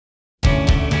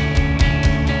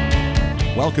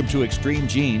Welcome to Extreme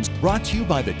Genes, brought to you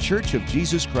by the Church of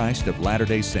Jesus Christ of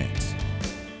Latter-day Saints.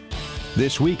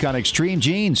 This week on Extreme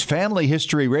Genes Family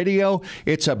History Radio,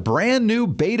 it's a brand new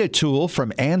beta tool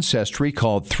from Ancestry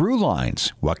called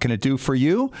Throughlines. What can it do for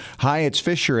you? Hi, it's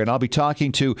Fisher, and I'll be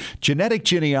talking to genetic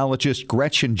genealogist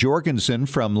Gretchen Jorgensen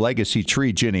from Legacy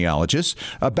Tree Genealogists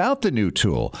about the new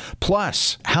tool.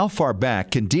 Plus, how far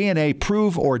back can DNA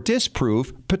prove or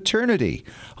disprove paternity?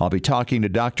 I'll be talking to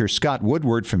Dr. Scott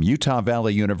Woodward from Utah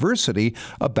Valley University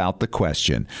about the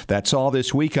question. That's all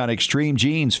this week on Extreme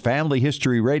Genes Family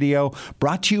History Radio,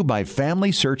 brought to you by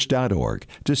FamilySearch.org.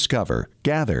 Discover,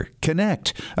 gather,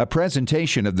 connect. A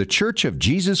presentation of the Church of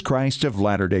Jesus Christ of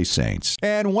Latter-day Saints.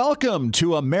 And welcome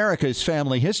to America's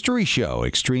Family History Show,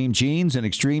 Extreme Genes and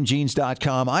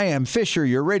ExtremeGenes.com. I am Fisher,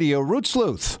 your radio root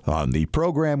sleuth, on the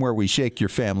program where we shake your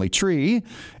family tree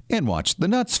and watch the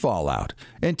nuts fall out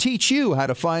and teach you how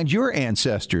to find your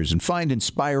ancestors and find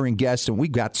inspiring guests. And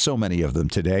we've got so many of them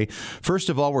today. First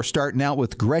of all, we're starting out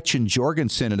with Gretchen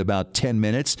Jorgensen in about 10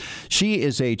 minutes. She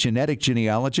is a genetic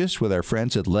genealogist with our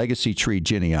friends at Legacy Tree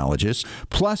Genealogists.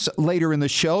 Plus, later in the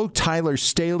show, Tyler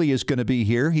Staley is going to be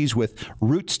here. He's with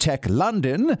Roots Tech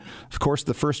London. Of course,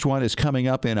 the first one is coming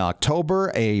up in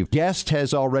October. A guest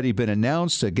has already been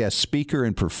announced, a guest speaker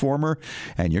and performer,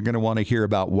 and you're going to want to hear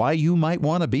about why you might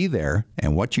want to be there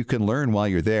and what you can learn while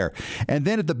you're there. And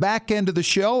then at the back end of the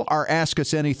show, our Ask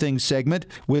Us Anything segment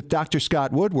with Dr.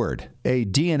 Scott Woodward, a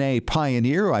DNA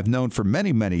pioneer who I've known for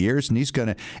many, many years, and he's going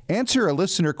to answer a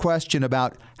listener question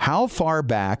about how far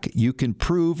back you can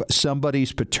prove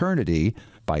somebody's paternity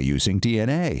by using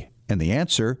DNA. And the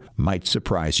answer might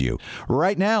surprise you.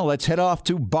 Right now, let's head off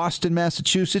to Boston,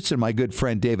 Massachusetts, and my good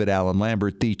friend David Allen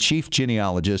Lambert, the chief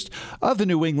genealogist of the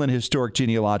New England Historic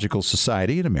Genealogical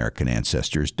Society at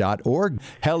AmericanAncestors.org.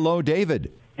 Hello,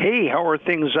 David. Hey, how are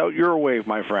things out your way,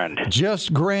 my friend?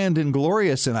 Just grand and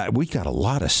glorious, and we got a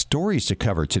lot of stories to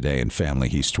cover today in Family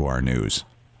Histoire News.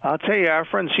 I'll tell you, our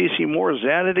friend Cece Moore is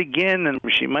at it again, and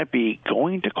she might be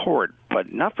going to court,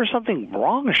 but not for something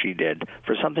wrong she did,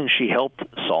 for something she helped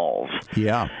solve.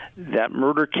 Yeah. That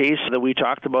murder case that we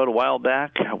talked about a while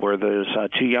back, where there's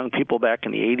two young people back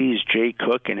in the 80s, Jay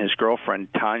Cook and his girlfriend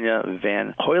Tanya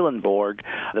Van Hoylenborg,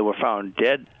 that were found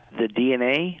dead. The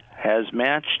DNA has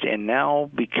matched, and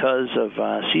now because of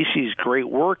Cece's great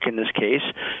work in this case,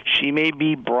 she may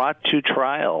be brought to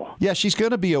trial. Yeah, she's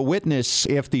going to be a witness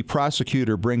if the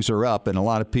prosecutor brings her up, and a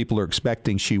lot of people are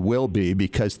expecting she will be,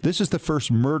 because this is the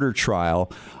first murder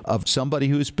trial of somebody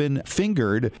who's been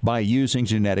fingered by using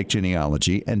genetic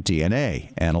genealogy and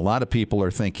DNA. And a lot of people are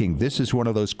thinking this is one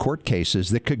of those court cases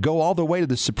that could go all the way to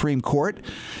the Supreme Court.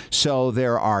 So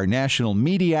there are national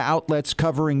media outlets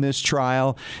covering this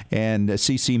trial, and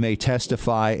Cece may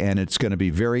testify, and it's going to be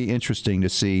very interesting to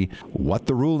see what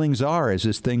the rulings are as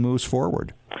this thing moves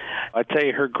forward. I tell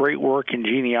you, her great work in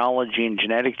genealogy and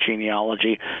genetic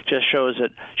genealogy just shows that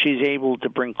she's able to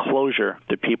bring closure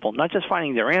to people, not just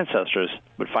finding their ancestors,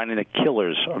 but finding the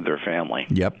killers of their family.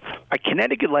 Yep. A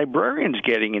Connecticut librarian's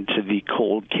getting into the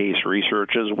cold case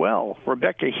research as well.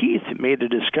 Rebecca Heath made a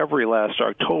discovery last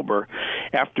October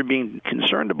after being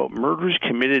concerned about murders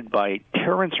committed by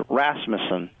Terrence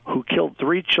Rasmussen, who killed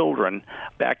 3 children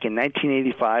back in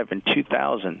 1985 and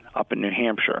 2000 up in New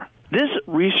Hampshire. This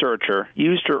researcher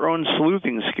used her own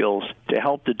sleuthing skills to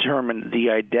help determine the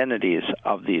identities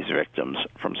of these victims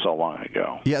from so long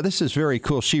ago. Yeah, this is very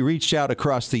cool. She reached out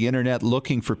across the internet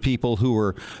looking for people who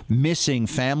were missing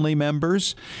family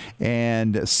members,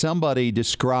 and somebody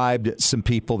described some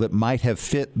people that might have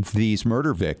fit these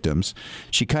murder victims.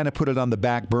 She kind of put it on the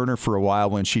back burner for a while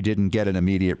when she didn't get an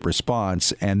immediate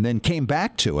response, and then came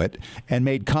back to it and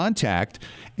made contact,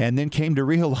 and then came to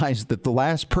realize that the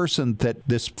last person that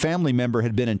this family member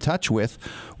had been in touch with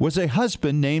was a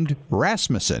husband named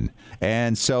Rasmussen.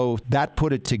 And so that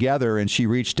put it together, and she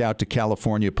reached out to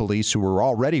California police, who were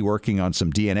already working on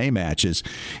some DNA matches,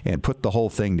 and put the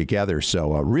whole thing together.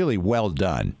 So really well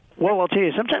done. Well, I'll tell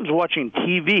you, sometimes watching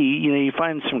TV, you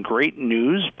find some great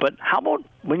news, but how about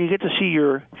when you get to see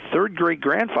your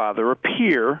third-great-grandfather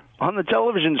appear on the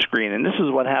television screen? And this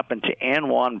is what happened to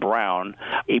Anwan Brown,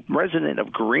 a resident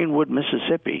of Greenwood,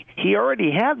 Mississippi. He already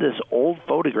had this old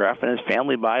photograph in his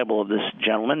family Bible of this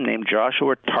gentleman named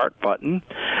Joshua Tartbutton,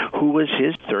 who was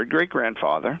his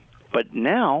third-great-grandfather, but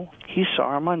now he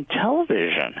saw him on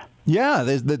television. Yeah,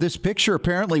 this picture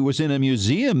apparently was in a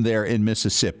museum there in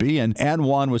Mississippi, and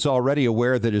Anwan was already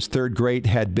aware that his third great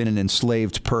had been an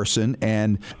enslaved person,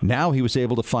 and now he was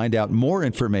able to find out more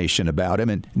information about him,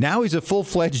 and now he's a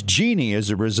full-fledged genie as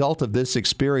a result of this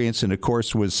experience, and of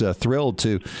course was thrilled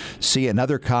to see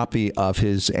another copy of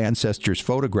his ancestor's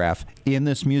photograph in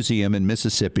this museum in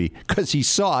Mississippi because he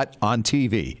saw it on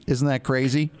TV. Isn't that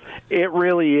crazy? It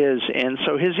really is. And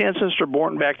so his ancestor,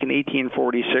 born back in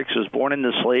 1846, was born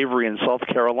into slavery in South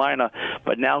Carolina,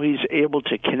 but now he's able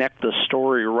to connect the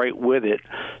story right with it.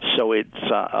 So it's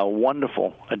a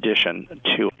wonderful addition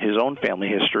to his own family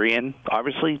history. And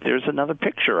obviously, there's another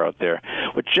picture out there,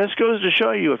 which just goes to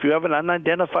show you, if you have an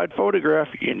unidentified photograph,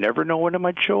 you never know when it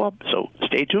might show up. So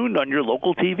stay tuned on your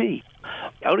local TV.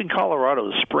 Out in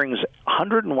Colorado Springs,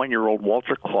 101-year-old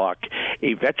Walter Clark,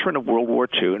 a veteran of World War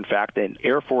II, in fact, an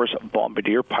Air Force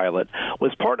bombardier pilot,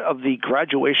 was part of the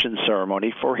graduation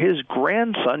ceremony for his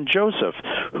grandson, Joseph,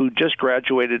 who just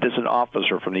graduated as an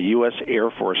officer from the U.S. Air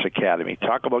Force Academy.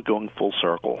 Talk about going full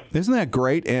circle. Isn't that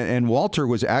great? And Walter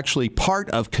was actually part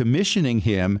of commissioning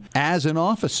him as an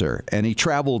officer, and he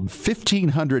traveled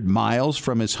 1,500 miles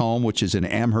from his home, which is in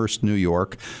Amherst, New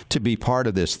York, to be part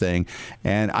of this thing.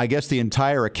 And I guess the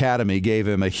entire academy gave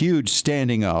him a huge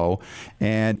standing O,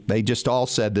 and they just all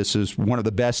said this is one of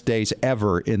the best days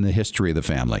ever in the history of the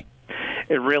family.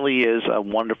 It really is a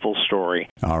wonderful story.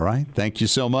 All right. Thank you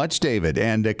so much, David.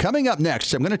 And coming up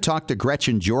next, I'm going to talk to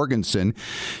Gretchen Jorgensen.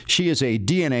 She is a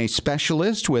DNA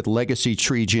specialist with Legacy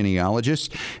Tree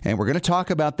Genealogists, and we're going to talk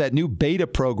about that new beta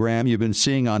program you've been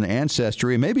seeing on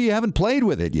Ancestry. Maybe you haven't played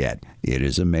with it yet. It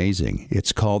is amazing.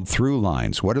 It's called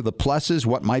Throughline. What are the pluses?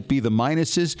 What might be the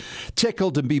minuses?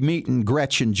 Tickled to be meeting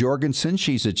Gretchen Jorgensen.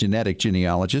 She's a genetic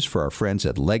genealogist for our friends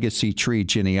at Legacy Tree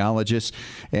Genealogists.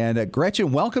 And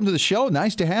Gretchen, welcome to the show.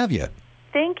 Nice to have you.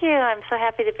 Thank you. I'm so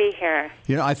happy to be here.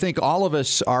 You know, I think all of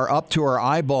us are up to our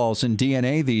eyeballs in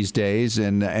DNA these days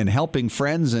and helping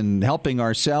friends and helping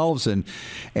ourselves. And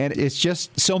it's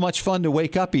just so much fun to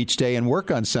wake up each day and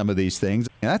work on some of these things.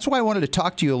 And that's why I wanted to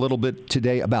talk to you a little bit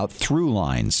today about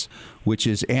Throughline, which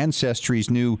is Ancestry's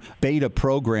new beta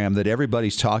program that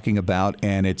everybody's talking about.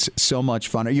 And it's so much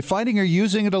fun. Are you finding you're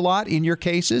using it a lot in your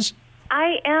cases?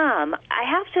 I am. I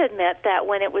have to admit that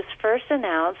when it was first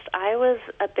announced, I was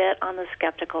a bit on the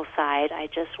skeptical side. I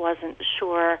just wasn't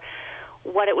sure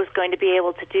what it was going to be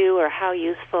able to do or how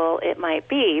useful it might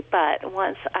be. But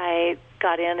once I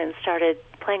got in and started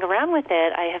playing around with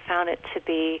it, I have found it to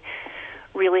be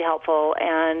really helpful,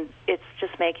 and it's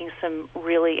just making some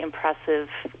really impressive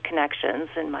connections,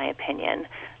 in my opinion.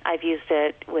 I've used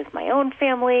it with my own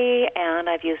family, and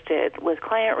I've used it with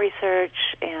client research,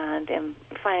 and am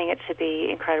finding it to be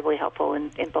incredibly helpful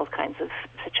in both kinds of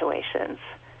situations.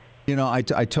 You know, I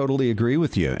totally agree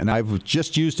with you. And I've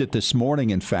just used it this morning,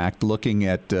 in fact, looking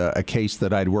at a case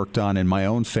that I'd worked on in my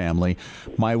own family.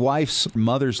 My wife's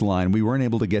mother's line, we weren't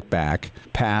able to get back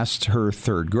past her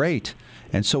third great.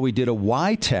 And so we did a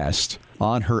Y test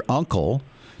on her uncle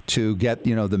to get,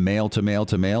 you know, the male to male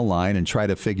to male line and try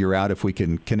to figure out if we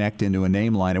can connect into a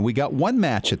name line. And we got one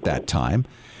match at that time.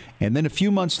 And then a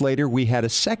few months later, we had a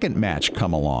second match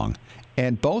come along.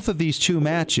 And both of these two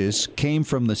matches came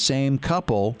from the same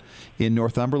couple in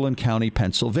Northumberland County,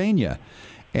 Pennsylvania.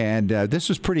 And this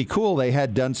was pretty cool. They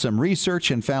had done some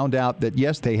research and found out that,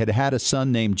 yes, they had had a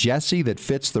son named Jesse that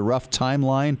fits the rough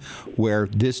timeline where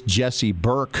this Jesse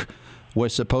Burke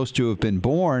was supposed to have been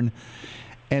born.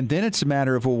 And then it's a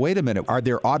matter of, well, wait a minute, are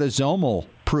there autosomal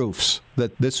proofs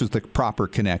that this was the proper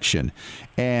connection?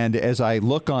 And as I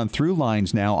look on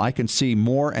Throughline now, I can see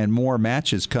more and more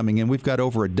matches coming in. We've got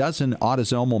over a dozen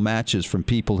autosomal matches from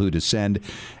people who descend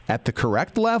at the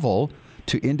correct level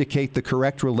to indicate the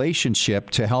correct relationship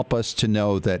to help us to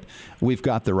know that we've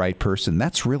got the right person.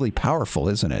 That's really powerful,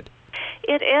 isn't it?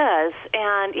 It is.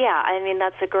 And, yeah, I mean,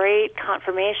 that's a great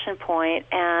confirmation point.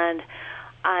 And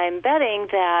I'm betting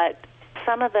that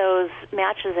some of those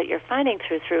matches that you're finding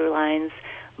through Throughline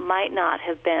might not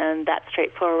have been that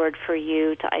straightforward for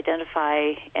you to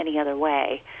identify any other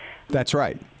way. That's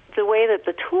right. The way that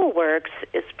the tool works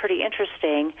is pretty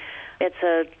interesting. It's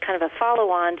a kind of a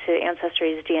follow-on to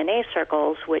Ancestry's DNA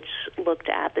circles, which looked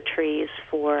at the trees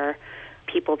for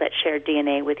people that shared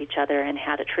DNA with each other and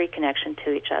had a tree connection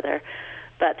to each other.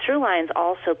 But Throughline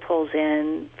also pulls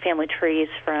in family trees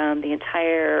from the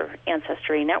entire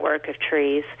Ancestry network of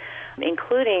trees,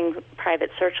 including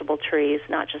private searchable trees,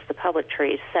 not just the public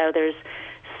trees. So there's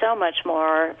so much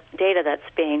more data that's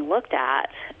being looked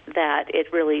at that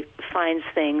it really finds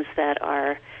things that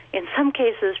are, in some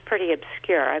cases, pretty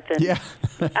obscure. I've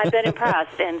been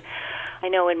impressed. And I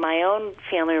know in my own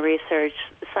family research,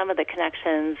 some of the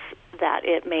connections that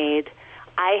it made,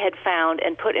 I had found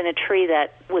and put in a tree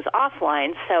that was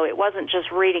offline, so it wasn't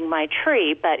just reading my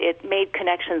tree, but it made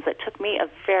connections that took me a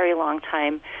very long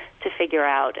time to figure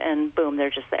out, and boom,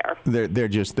 they're just there. They're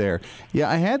just there. Yeah,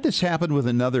 I had this happen with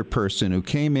another person who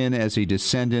came in as a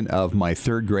descendant of my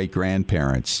third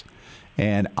great-grandparents,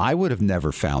 and I would have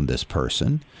never found this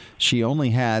person. She only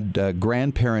had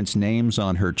grandparents' names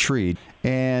on her tree,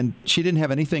 and she didn't have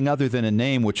anything other than a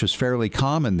name, which was fairly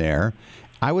common there.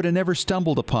 I would have never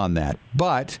stumbled upon that.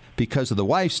 But because of the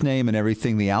wife's name and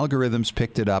everything, the algorithms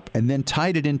picked it up and then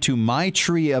tied it into my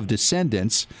tree of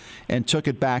descendants and took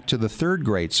it back to the third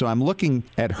grade. So I'm looking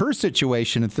at her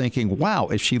situation and thinking, wow,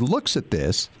 if she looks at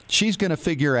this, she's going to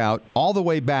figure out all the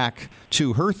way back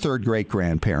to her third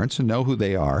great-grandparents and know who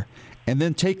they are, and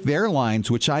then take their lines,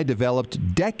 which I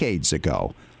developed decades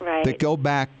ago, that go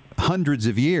back hundreds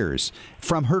of years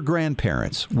from her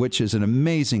grandparents, which is an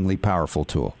amazingly powerful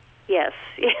tool. Yes,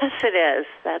 it is.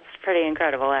 That's pretty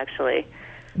incredible, actually.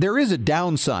 There is a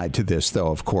downside to this, though,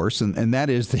 of course, and that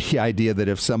is the idea that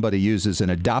if somebody uses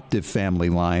an adoptive family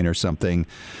line or something,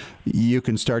 you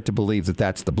can start to believe that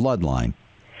that's the bloodline.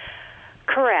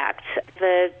 Correct.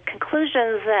 The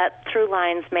conclusions that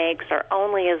Throughlinez makes are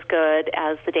only as good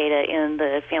as the data in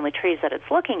the family trees that it's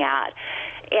looking at.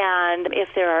 And if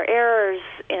there are errors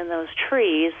in those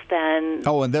trees, then...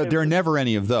 Oh, and there are never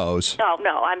any of those. No,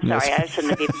 I'm sorry. Yes. I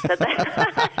shouldn't have even said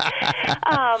that.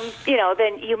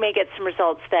 Then you may get some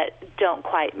results that don't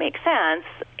quite make sense.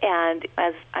 And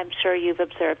as I'm sure you've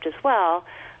observed as well,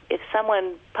 if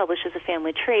someone publishes a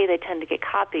family tree, they tend to get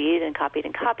copied and copied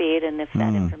and copied. And if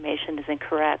that information is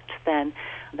incorrect, then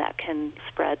that can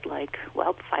spread like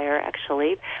wildfire,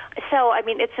 actually. So,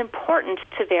 it's important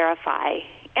to verify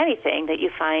anything that you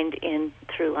find in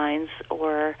Throughlinez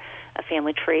or a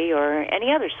family tree or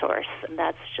any other source. And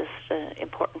that's just an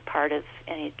important part of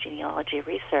any genealogy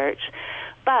research.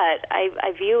 But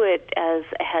I view it as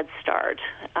a head start.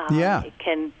 It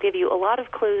can give you a lot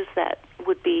of clues that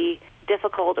would be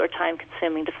difficult or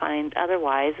time-consuming to find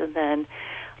otherwise, and then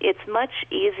it's much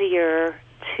easier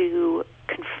to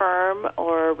confirm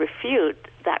or refute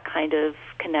that kind of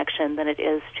connection than it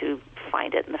is to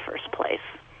find it in the first place.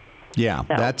 Yeah,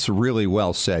 that's really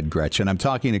well said, Gretchen. I'm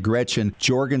talking to Gretchen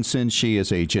Jorgensen. She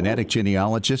is a genetic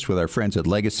genealogist with our friends at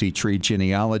Legacy Tree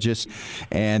Genealogists.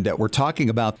 And we're talking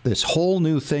about this whole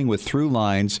new thing with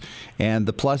Throughlinez and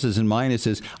the pluses and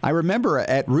minuses. I remember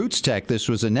at Roots Tech, this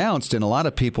was announced, and a lot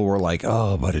of people were like,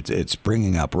 oh, but it's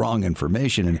bringing up wrong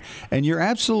information. And you're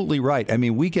absolutely right.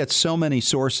 We get so many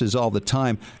sources all the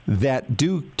time that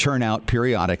do turn out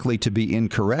periodically to be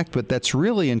incorrect, but that's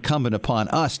really incumbent upon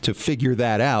us to figure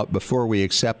that out before we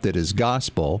accept it as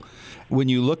gospel. When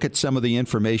you look at some of the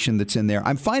information that's in there,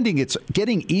 I'm finding it's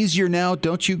getting easier now,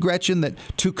 don't you, Gretchen, that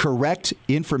to correct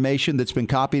information that's been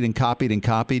copied and copied and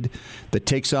copied, that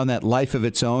takes on that life of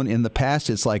its own. In the past,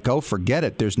 it's like, oh, forget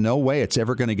it. There's no way it's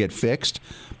ever going to get fixed.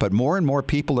 But more and more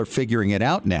people are figuring it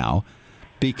out now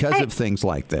because of things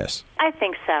like this. I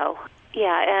think so.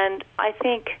 Yeah, and I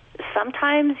think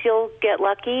sometimes you'll get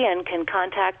lucky and can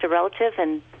contact a relative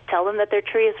and tell them that their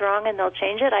tree is wrong and they'll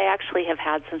change it. I actually have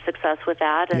had some success with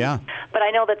that. But I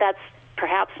know that that's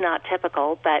perhaps not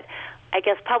typical, but I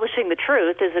guess publishing the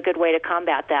truth is a good way to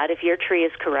combat that. If your tree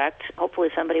is correct, hopefully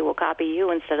somebody will copy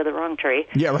you instead of the wrong tree.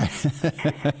 Yeah,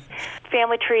 right.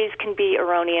 Family trees can be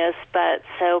erroneous, but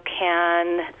so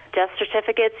can death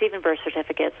certificates, even birth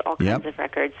certificates, all kinds of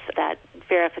records. That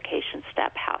verification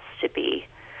step has to be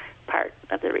part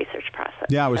of the research process.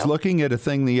 Yeah, I was looking at a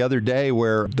thing the other day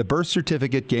where the birth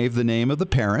certificate gave the name of the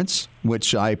parents,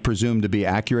 which I presume to be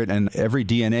accurate, and every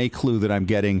DNA clue that I'm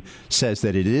getting says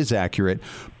that it is accurate.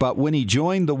 But when he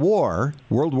joined the war,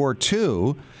 World War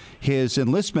II, his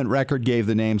enlistment record gave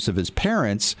the names of his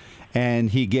parents, and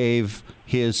he gave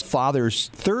his father's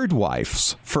third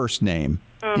wife's first name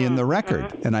in the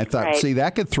record. And I thought, see,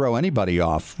 that could throw anybody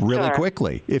off really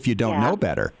quickly if you don't know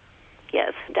better.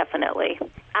 Yes, definitely.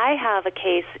 I have a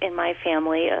case in my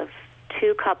family of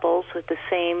two couples with the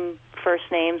same first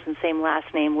names and same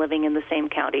last name living in the same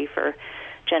county for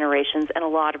generations, and a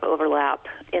lot of overlap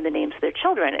in the names of their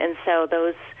children. And so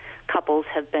those couples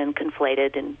have been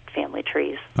conflated in family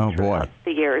trees throughout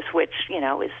the years, which,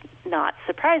 is not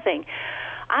surprising.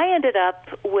 I ended up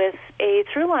with a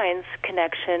Throughlinez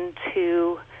connection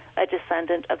to a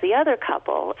descendant of the other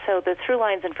couple. So the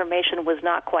Throughlinez information was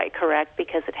not quite correct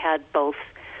because it had both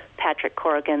Patrick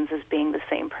Corrigans as being the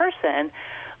same person.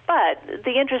 But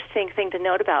the interesting thing to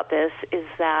note about this is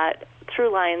that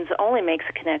Throughlinez only makes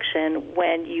a connection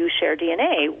when you share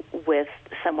DNA with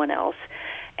someone else.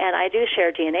 And I do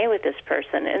share DNA with this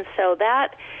person. And so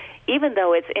that even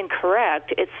though it's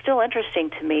incorrect, it's still interesting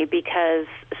to me because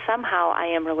somehow I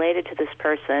am related to this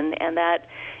person, and that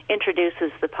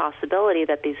introduces the possibility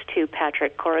that these two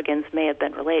Patrick Corrigans may have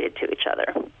been related to each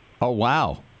other. Oh,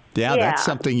 wow. Yeah, that's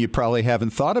something you probably haven't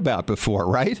thought about before,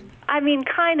 right? I mean,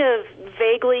 kind of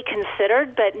vaguely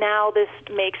considered, but now this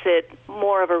makes it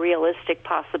more of a realistic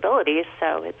possibility,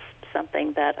 so it's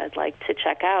something that I'd like to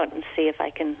check out and see if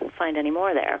I can find any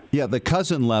more there. Yeah, the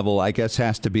cousin level, I guess,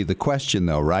 has to be the question,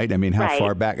 though, right? I mean, how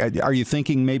far back? Are you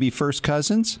thinking maybe first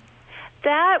cousins?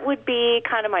 That would be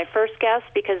kind of my first guess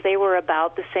because they were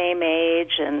about the same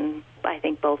age, and I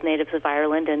think both natives of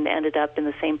Ireland and ended up in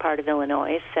the same part of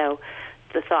Illinois, so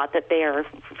the thought that they are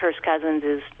first cousins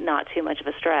is not too much of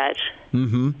a stretch.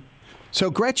 Mm-hmm. So,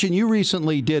 Gretchen, you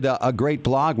recently did a great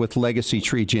blog with Legacy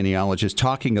Tree Genealogists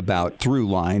talking about through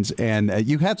lines, and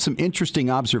you had some interesting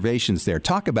observations there.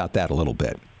 Talk about that a little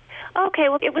bit. Okay,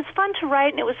 well, it was fun to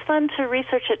write, and it was fun to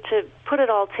research it, to put it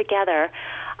all together.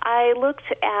 I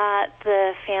looked at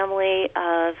the family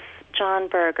of John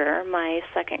Berger, my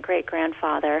second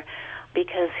great-grandfather,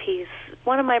 because he's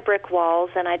one of my brick walls,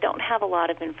 and I don't have a lot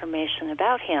of information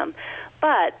about him.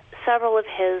 But several of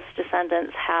his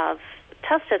descendants have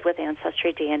tested with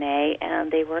Ancestry DNA,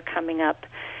 and they were coming up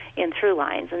in through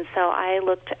lines. And so I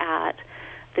looked at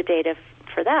the data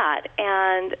for that.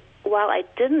 And while I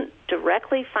didn't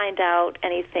directly find out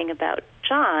anything about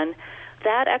John,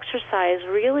 that exercise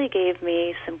really gave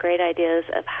me some great ideas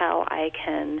of how I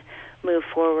can move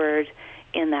forward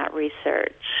in that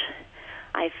research.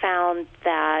 I found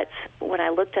that when I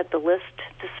looked at the list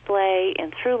display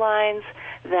in Throughlines,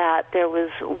 that there was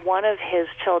one of his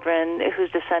children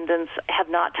whose descendants have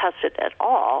not tested at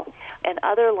all, and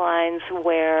other lines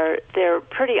where they're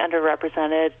pretty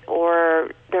underrepresented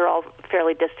or they're all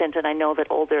fairly distant, and I know that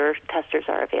older testers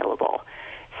are available.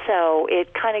 So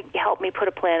it kind of helped me put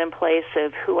a plan in place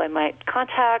of who I might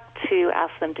contact to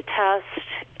ask them to test,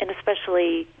 and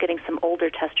especially getting some older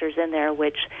testers in there,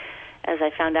 which, as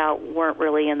I found out, weren't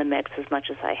really in the mix as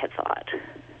much as I had thought.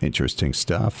 Interesting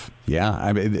stuff. Yeah,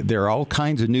 I mean, there are all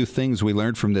kinds of new things we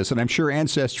learned from this, and I'm sure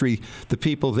Ancestry, the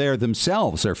people there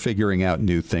themselves, are figuring out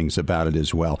new things about it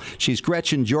as well. She's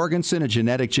Gretchen Jorgensen, a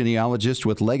genetic genealogist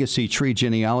with Legacy Tree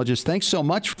Genealogists. Thanks so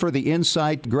much for the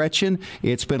insight, Gretchen.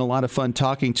 It's been a lot of fun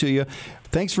talking to you.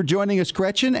 Thanks for joining us,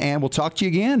 Gretchen, and we'll talk to you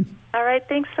again. All right,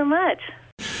 thanks so much.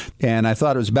 And I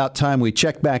thought it was about time we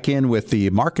checked back in with the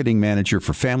marketing manager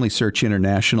for Family Search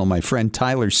International, my friend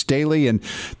Tyler Staley. And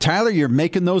Tyler, you're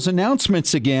making those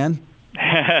announcements again.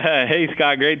 Hey,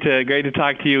 Scott, great to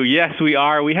talk to you. Yes, we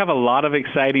are. We have a lot of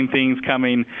exciting things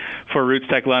coming for Roots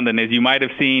Tech London. As you might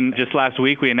have seen just last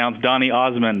week, we announced Donny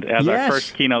Osmond as our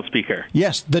first keynote speaker.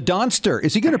 Yes, the Donster.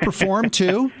 Is he going to perform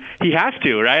too? He has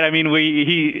to, right? I mean,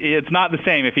 it's not the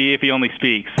same if he only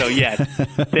speaks. So yes,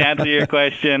 to answer your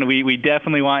question, we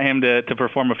definitely want him to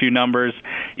perform a few numbers.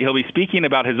 He'll be speaking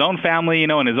about his own family,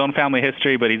 and his own family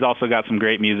history, but he's also got some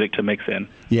great music to mix in.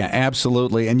 Yeah,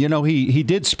 absolutely. And he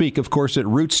did speak, of course, at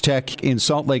Roots Tech in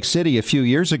Salt Lake City a few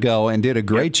years ago and did a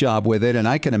great job with it. And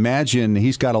I can imagine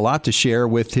he's got a lot to share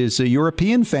with his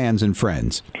European fans and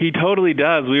friends. He totally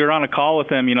does. We were on a call with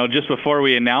him, just before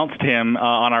we announced him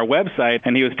on our website,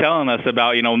 and he was telling us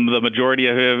about, the majority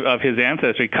of his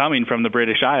ancestry coming from the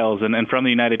British Isles and from the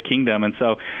United Kingdom. And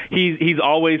so he's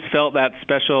always felt that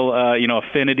special,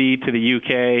 affinity to the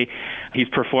UK. He's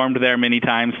performed there many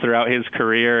times throughout his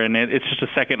career, and it's just a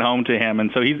second home to him. And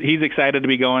so he's excited to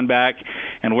be going back,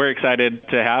 and we're excited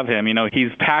to have him.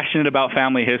 He's passionate about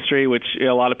family history, which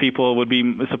a lot of people would be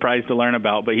surprised to learn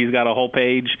about. But he's got a whole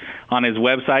page on his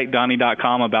website,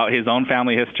 Donny.com, about his own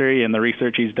family history and the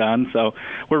research he's done. So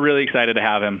we're really excited to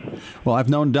have him. Well, I've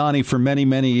known Donny for many,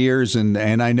 many years, and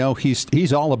I know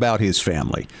he's all about his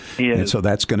family. He is. And so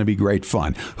that's going to be great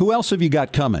fun. Who else have you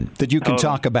got coming that you can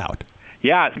talk about?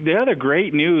 Yeah, the other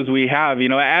great news we have,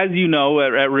 as you know,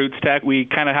 at Roots Tech, we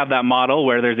kind of have that model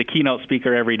where there's a keynote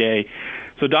speaker every day.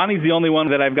 So Donny's the only one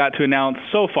that I've got to announce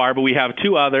so far, but we have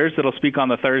two others that'll speak on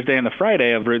the Thursday and the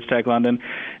Friday of Roots Tech London.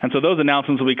 And so those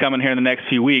announcements will be coming here in the next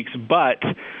few weeks. But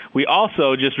we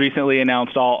also just recently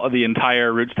announced all of the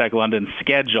entire Roots Tech London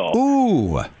schedule.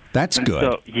 Ooh. That's good.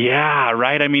 So, yeah,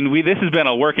 right. I mean, this has been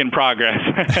a work in progress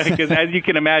because, as you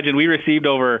can imagine, we received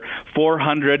over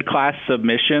 400 class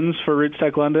submissions for Roots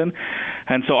Tech London.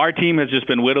 And so our team has just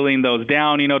been whittling those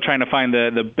down, trying to find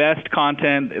the best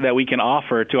content that we can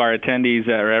offer to our attendees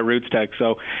at Roots Tech.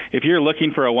 So if you're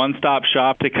looking for a one-stop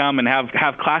shop to come and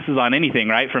have classes on anything,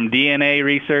 right, from DNA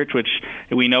research, which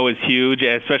we know is huge,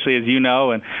 especially as you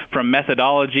know, and from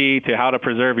methodology to how to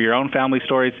preserve your own family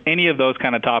stories, any of those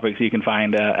kind of topics you can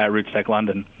find at at RootsTech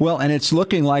London. Well, and it's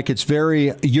looking like it's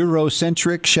very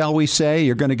Eurocentric, shall we say.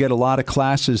 You're going to get a lot of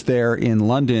classes there in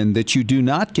London that you do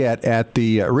not get at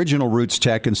the original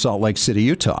RootsTech in Salt Lake City,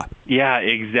 Utah. Yeah,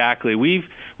 exactly. We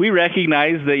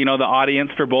recognize that, the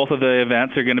audience for both of the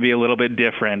events are going to be a little bit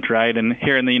different, right? And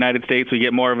here in the United States, we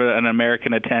get more of an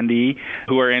American attendee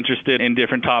who are interested in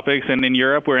different topics. And in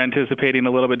Europe, we're anticipating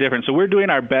a little bit different. So we're doing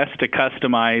our best to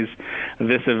customize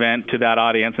this event to that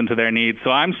audience and to their needs. So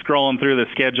I'm scrolling through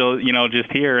the schedule,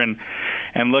 just here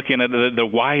and looking at the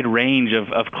wide range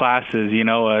of classes,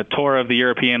 a tour of the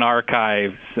European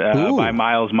archives by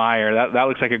Miles Meyer. That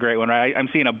looks like a great one, right? I'm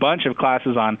seeing a bunch of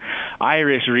classes on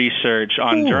Irish research,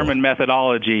 on German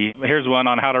methodology. Here's one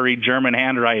on how to read German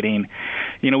handwriting.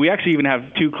 We actually even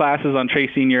have 2 classes on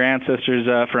tracing your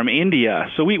ancestors from India.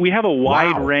 So we have a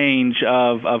wide range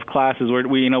of classes where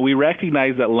we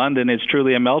recognize that London is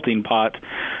truly a melting pot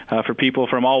for people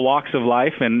from all walks of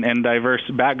life and diverse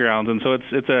backgrounds. And so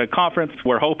it's a conference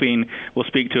we're hoping will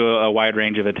speak to a wide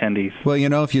range of attendees.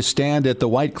 Well, if you stand at the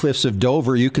White Cliffs of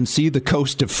Dover, you can see the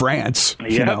coast of France.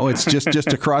 Yep. It's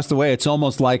just across the way. It's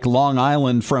almost like Long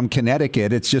Island from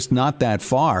Connecticut. It's just not that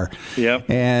far. Yep.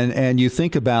 And you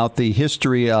think about the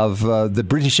history of the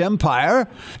British Empire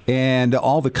and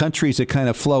all the countries that kind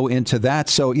of flow into that.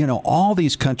 So, all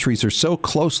these countries are so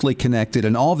closely connected,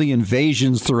 and all the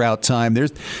invasions throughout time.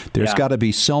 There's got to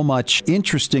be so much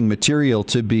interesting material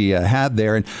to be had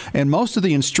there. And most of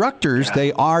the instructors,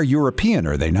 they are European,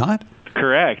 are they not?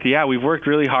 Correct. Yeah, we've worked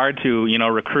really hard to,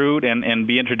 recruit and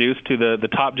be introduced to the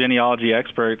top genealogy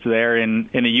experts there in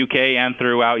the UK and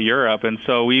throughout Europe. And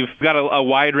so we've got a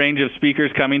wide range of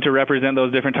speakers coming to represent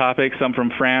those different topics, some from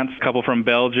France, a couple from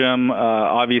Belgium,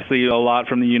 obviously a lot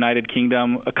from the United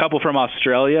Kingdom, a couple from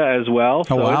Australia as well.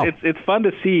 So wow. It's fun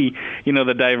to see,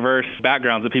 the diverse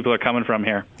backgrounds that people are coming from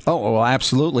here. Oh, well,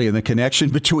 absolutely. And the connection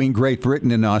between Great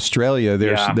Britain and Australia,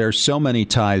 there's so many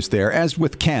ties there, as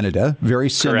with Canada, very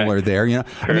similar Correct. there.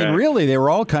 I mean, really, they were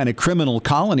all kind of criminal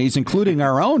colonies, including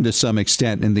our own to some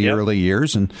extent in the early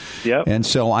years. And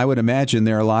so I would imagine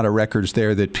there are a lot of records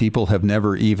there that people have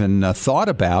never even thought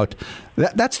about.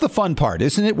 That's the fun part,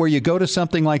 isn't it? Where you go to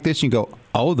something like this and you go,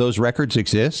 oh, those records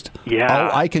exist? Yeah.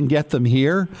 Oh, I can get them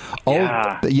here? Oh,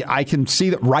 yeah. I can see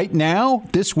that right now,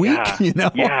 this week?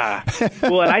 Yeah.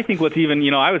 Well, and I think what's even,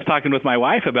 I was talking with my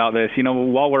wife about this,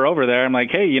 while we're over there. I'm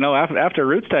like, hey, after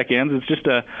RootsTech ends, it's just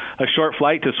a short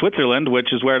flight to Switzerland,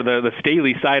 which is where the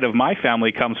Staley side of my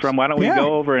family comes from. Why don't we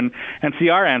go over and see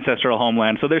our ancestral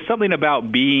homeland? So there's something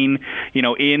about being,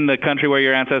 in the country where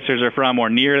your ancestors are from or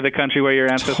near the country where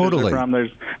your ancestors are from.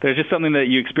 There's just something that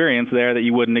you experience there that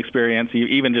you wouldn't experience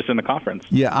even just in the conference.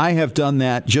 Yeah, I have done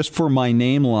that just for my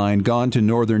name line, gone to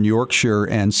Northern Yorkshire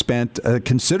and spent a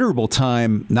considerable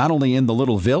time not only in the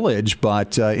little village,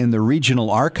 but in the regional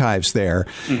archives there.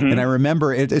 Mm-hmm. And I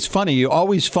remember, it's funny, you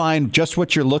always find just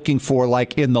what you're looking for,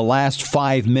 like in the last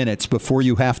 5 minutes before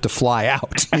you have to fly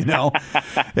out, And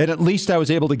at least I was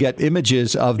able to get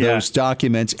images of those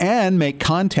documents and make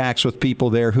contacts with people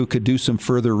there who could do some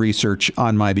further research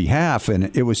on my behalf.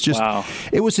 And it was just,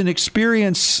 it was an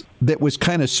experience that was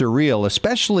kind of surreal,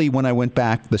 especially when I went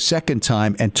back the second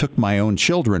time and took my own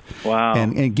children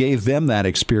and gave them that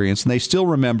experience. And they still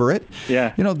remember it.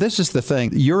 Yeah. This is the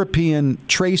thing. European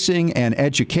tracing and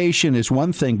education is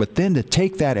one thing, but then to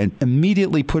take that and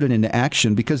immediately put it into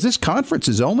action, because this conference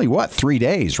is only, 3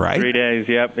 days, right? 3 days,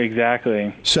 yep,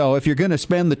 exactly. So if you're going to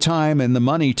spend the time and the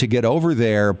money to get over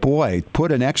there, boy,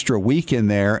 put an extra week in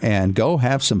there and go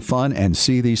have some fun and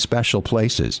see these special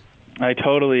places. I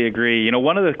totally agree.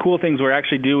 One of the cool things we're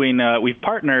actually doing, we've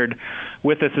partnered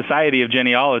with the Society of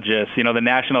Genealogists, the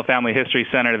National Family History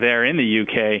Center there in the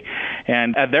UK.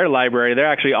 And at their library,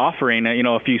 they're actually offering,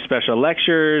 a few special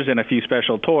lectures and a few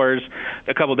special tours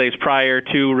a couple days prior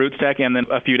to RootsTech and then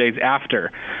a few days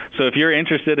after. So if you're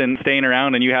interested in staying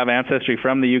around and you have ancestry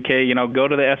from the UK, go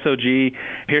to the SOG,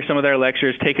 hear some of their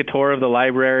lectures, take a tour of the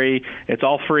library. It's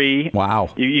all free. Wow.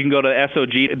 You can go to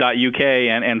sog.uk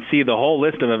and see the whole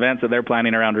list of events that they're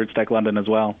planning around RootsTech London as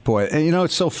well. Boy, and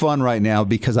it's so fun right now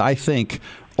because I think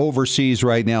overseas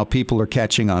right now, people are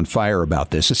catching on fire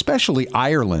about this, especially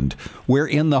Ireland, where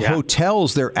in the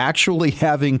hotels, they're actually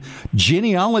having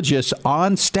genealogists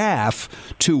on staff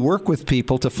to work with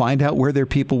people to find out where their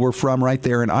people were from right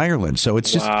there in Ireland. So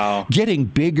it's just getting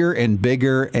bigger and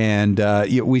bigger, and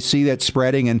we see that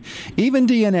spreading. And even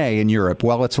DNA in Europe,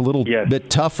 while it's a little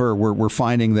bit tougher, we're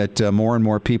finding that more and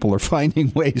more people are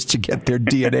finding ways to get their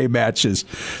DNA matches.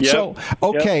 So,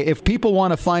 if people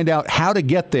want to find out how to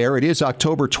get there, it is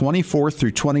October 24th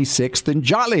through 26th in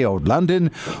jolly old London.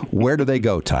 Where do they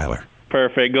go, Tyler?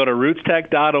 Perfect. Go to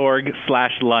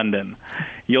rootstech.org/London.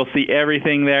 You'll see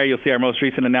everything there. You'll see our most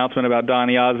recent announcement about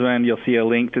Donny Osmond. You'll see a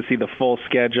link to see the full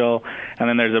schedule. And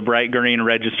then there's a bright green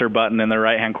register button in the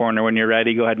right-hand corner. When you're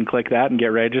ready, go ahead and click that and get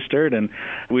registered. And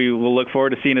we will look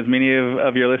forward to seeing as many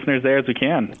of your listeners there as we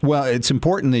can. Well, it's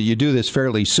important that you do this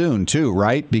fairly soon, too,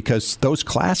 right? Because those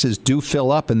classes do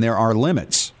fill up and there are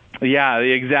limits. Yeah,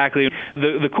 exactly.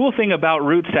 The cool thing about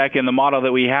Roots Tech and the model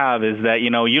that we have is that,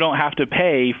 you don't have to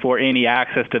pay for any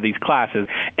access to these classes.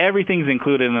 Everything's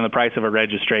included in the price of a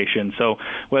registration. So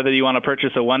whether you want to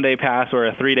purchase a one-day pass or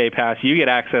a three-day pass, you get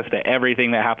access to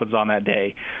everything that happens on that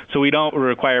day. So we don't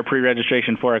require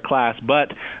pre-registration for a class.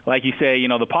 But like you say,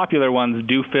 the popular ones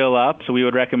do fill up. So we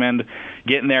would recommend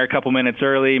getting there a couple minutes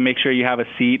early. Make sure you have a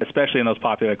seat, especially in those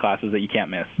popular classes that you can't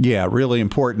miss. Yeah, really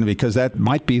important, because that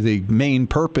might be the main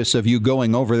purpose of you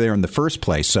going over there in the first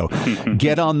place. So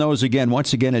get on those again.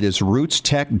 Once again, it is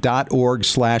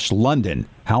rootstech.org/London.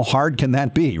 How hard can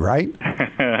that be, right?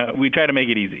 We try to make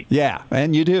it easy. Yeah,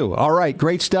 and you do. All right,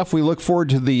 great stuff. We look forward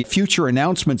to the future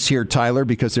announcements here, Tyler,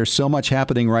 because there's so much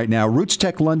happening right now. Roots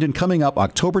Tech London coming up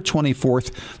October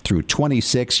 24th through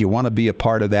 26th. You want to be a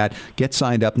part of that. Get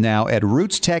signed up now at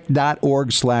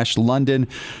rootstech.org/London.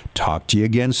 Talk to you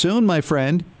again soon, my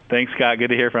friend. Thanks, Scott. Good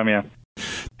to hear from you.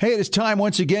 Hey, it is time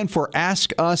once again for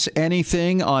Ask Us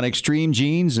Anything on Extreme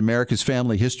Genes, America's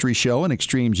Family History Show, and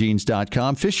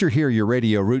extremegenes.com. Fisher here, your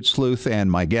radio root sleuth,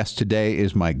 and my guest today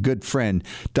is my good friend,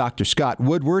 Dr. Scott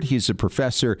Woodward. He's a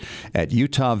professor at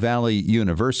Utah Valley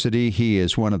University. He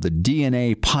is one of the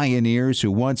DNA pioneers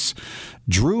who once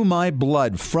drew my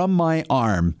blood from my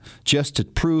arm just to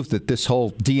prove that this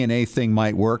whole DNA thing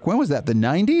might work. When was that, the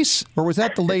 90s? Or was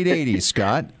that the late 80s,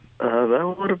 Scott?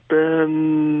 That would have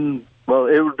been... Well,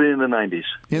 it would be in the 90s.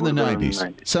 In the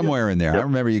 90s. Somewhere in there. Yep. I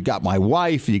remember you got my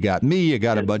wife, you got me, you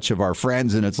got a bunch of our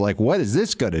friends, and it's like, what is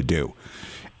this going to do?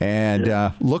 And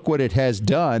look what it has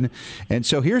done. And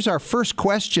so here's our first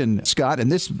question, Scott,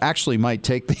 and this actually might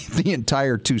take the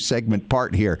entire two-segment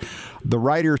part here. The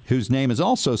writer, whose name is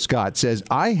also Scott, says,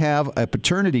 I have a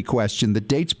paternity question that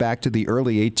dates back to the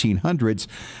early 1800s.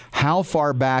 How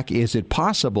far back is it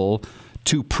possible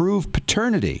to prove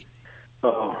paternity?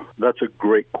 Oh, that's a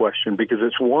great question, because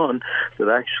it's one that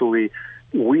actually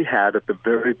we had at the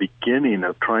very beginning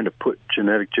of trying to put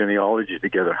genetic genealogy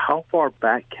together. How far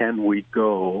back can we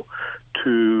go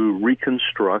to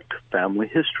reconstruct family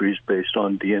histories based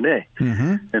on DNA?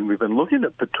 Mm-hmm. And we've been looking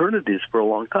at paternities for a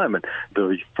long time. And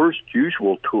the first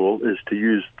usual tool is to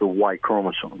use the Y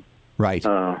chromosome. Right.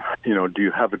 Do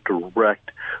you have a direct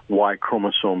Y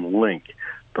chromosome link?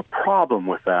 The problem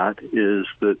with that is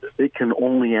that it can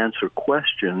only answer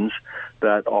questions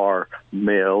that are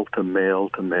male to male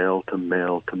to male to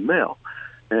male to male.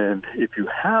 And if you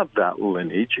have that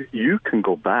lineage, you can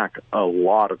go back a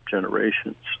lot of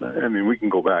generations. I mean, we can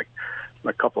go back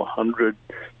a couple of hundred,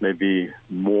 maybe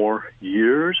more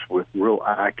years with real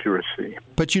accuracy.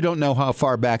 But you don't know how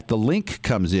far back the link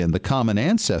comes in, the common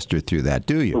ancestor through that,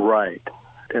 do you? Right.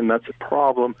 And that's a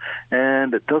problem.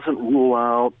 And it doesn't rule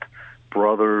out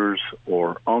brothers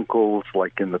or uncles,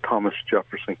 like in the Thomas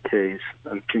Jefferson case,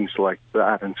 and things like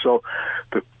that. And so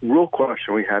the real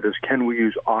question we had is, can we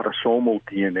use autosomal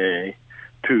DNA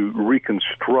to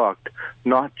reconstruct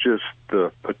not just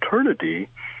the paternity,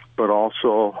 but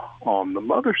also on the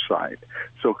mother's side?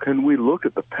 So can we look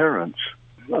at the parents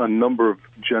a number of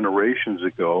generations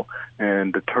ago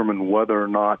and determine whether or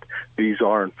not these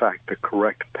are, in fact, the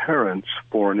correct parents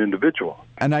for an individual?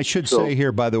 And I should say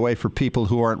here, by the way, for people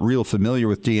who aren't real familiar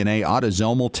with DNA,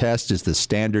 autosomal test is the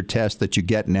standard test that you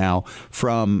get now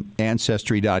from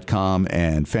Ancestry.com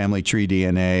and Family Tree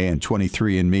DNA and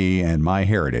 23andMe and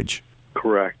MyHeritage.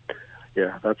 Correct.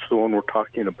 Yeah, that's the one we're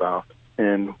talking about.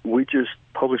 And we just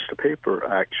published a paper,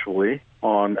 actually,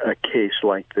 on a case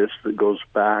like this that goes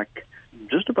back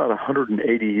just about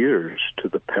 180 years to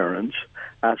the parents,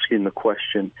 asking the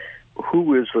question,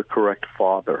 who is the correct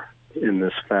father in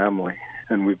this family?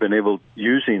 And we've been able,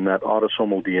 using that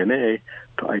autosomal DNA,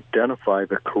 to identify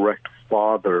the correct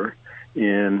father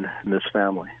in this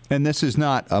family. And this is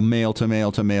not a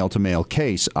male-to-male-to-male-to-male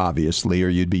case, obviously, or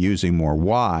you'd be using more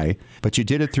Y, but you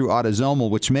did it through autosomal,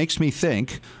 which makes me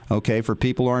think, okay, for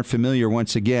people who aren't familiar,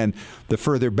 once again, the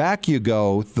further back you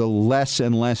go, the less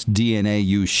and less DNA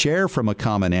you share from a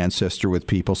common ancestor with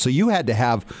people. So you had to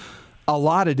have a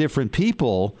lot of different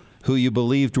people who you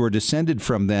believed were descended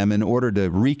from them in order to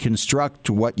reconstruct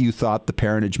what you thought the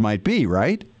parentage might be,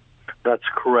 right? That's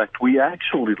correct. We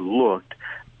actually looked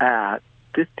at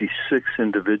 56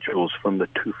 individuals from the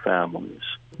two families.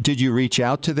 Did you reach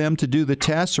out to them to do the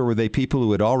tests, or were they people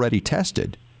who had already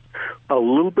tested? A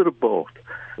little bit of both.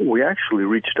 We actually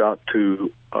reached out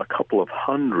to a couple of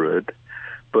hundred,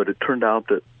 But it turned out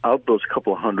that of those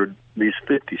couple of hundred, these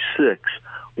 56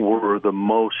 were the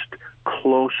most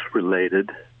close related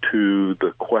to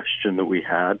the question that we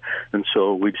had, and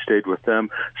so we stayed with them.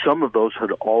 Some of those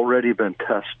had already been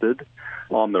tested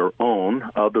on their own.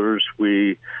 Others,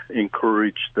 we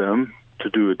encouraged them to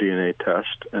do a DNA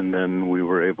test, and then we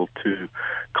were able to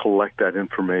collect that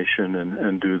information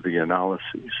and do the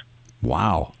analyses.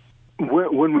 Wow.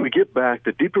 When we get back,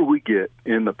 the deeper we get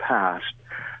in the past,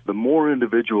 the more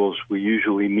individuals we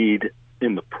usually need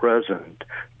in the present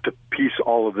to piece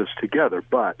all of this together.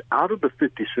 But out of the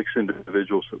 56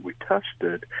 individuals that we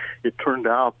tested, it turned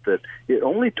out that it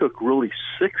only took really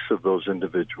 6 of those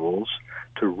individuals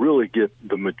to really get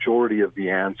the majority of the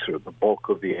answer, the bulk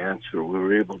of the answer. We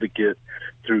were able to get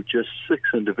through just 6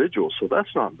 individuals, so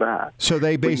that's not bad. So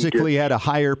they basically had a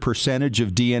higher percentage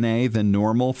of DNA than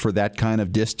normal for that kind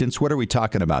of distance? What are we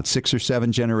talking about, 6 or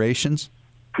 7 generations?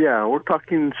 Yeah, we're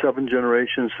talking 7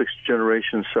 generations, 6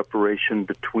 generations separation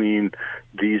between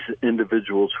these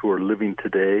individuals who are living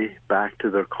today back to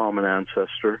their common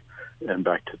ancestor and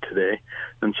back to today.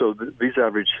 And so these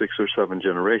average 6 or 7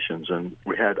 generations. And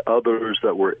we had others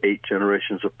that were 8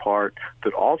 generations apart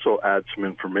that also add some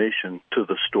information to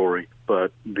the story.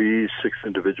 But these 6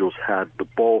 individuals had the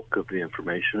bulk of the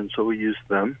information, and so we used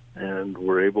them and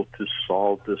were able to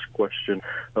solve this question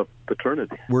of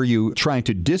paternity. Were you trying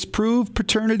to disprove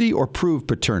paternity or prove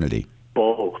paternity?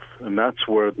 Both. And that's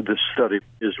where this study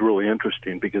is really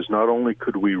interesting, because not only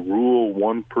could we rule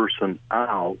one person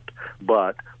out,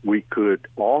 but we could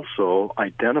also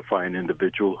identify an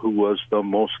individual who was the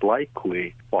most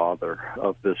likely father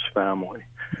of this family.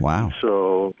 Wow.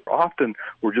 So often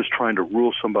we're just trying to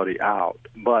rule somebody out.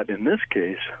 But in this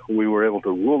case, we were able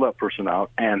to rule that person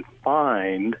out and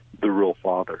find the real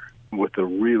father with a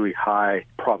really high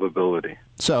probability.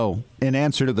 So, in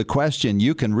answer to the question,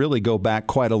 you can really go back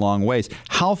quite a long ways.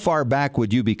 How far back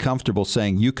would you be comfortable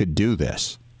saying you could do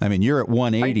this? I mean, you're at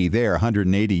 180 there,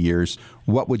 180 years.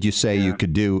 What would you say you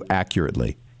could do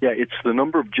accurately? Yeah, it's the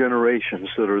number of generations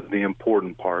that are the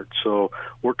important part. So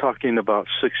we're talking about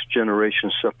 6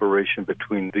 generations separation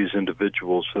between these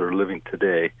individuals that are living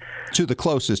today. To the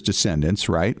closest descendants,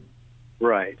 right?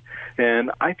 Right. And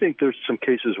I think there's some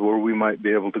cases where we might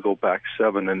be able to go back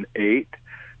 7 and 8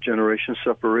 generation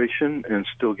separation and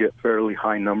still get fairly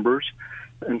high numbers.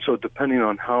 And so depending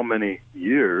on how many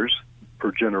years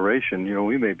per generation,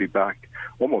 we may be back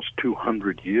almost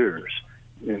 200 years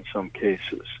in some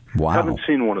cases. Wow. Haven't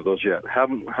seen one of those yet.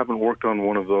 Haven't worked on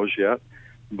one of those yet,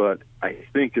 but I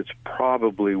think it's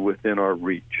probably within our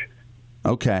reach.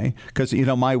 Okay. Because,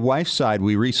 my wife's side,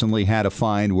 we recently had a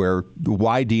find where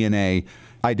Y-DNA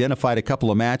identified a couple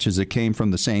of matches that came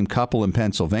from the same couple in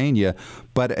Pennsylvania,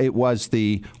 but it was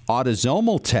the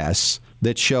autosomal tests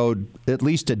that showed at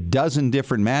least a dozen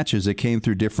different matches that came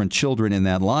through different children in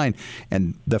that line.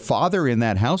 And the father in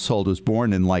that household was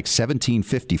born in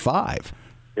 1755.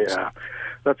 Yeah,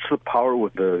 that's the power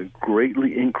with the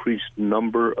greatly increased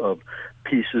number of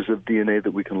pieces of DNA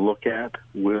that we can look at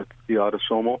with the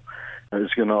autosomal. And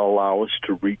it's going to allow us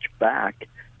to reach back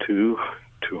to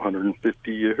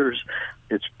 250 years.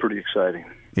 It's pretty exciting.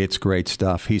 It's great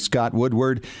stuff. He's Scott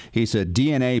Woodward. He's a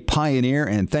DNA pioneer.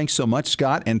 And thanks so much,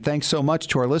 Scott. And thanks so much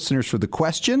to our listeners for the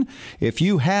question. If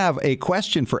you have a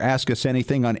question for Ask Us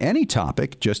Anything on any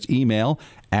topic, just email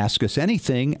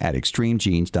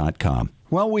askusanything@extremegenes.com.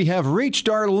 Well, we have reached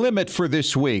our limit for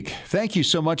this week. Thank you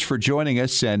so much for joining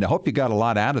us, and I hope you got a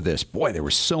lot out of this. Boy, there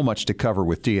was so much to cover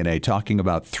with DNA, talking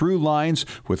about through lines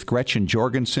with Gretchen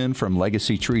Jorgensen from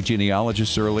Legacy Tree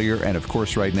Genealogists earlier, and of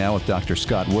course right now with Dr.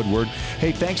 Scott Woodward.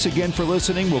 Hey, thanks again for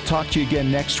listening. We'll talk to you again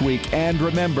next week. And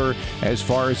remember, as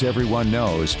far as everyone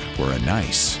knows, we're a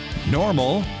nice,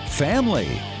 normal family.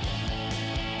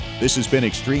 This has been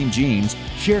Extreme Genes.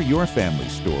 Share your family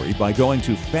story by going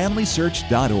to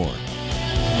FamilySearch.org.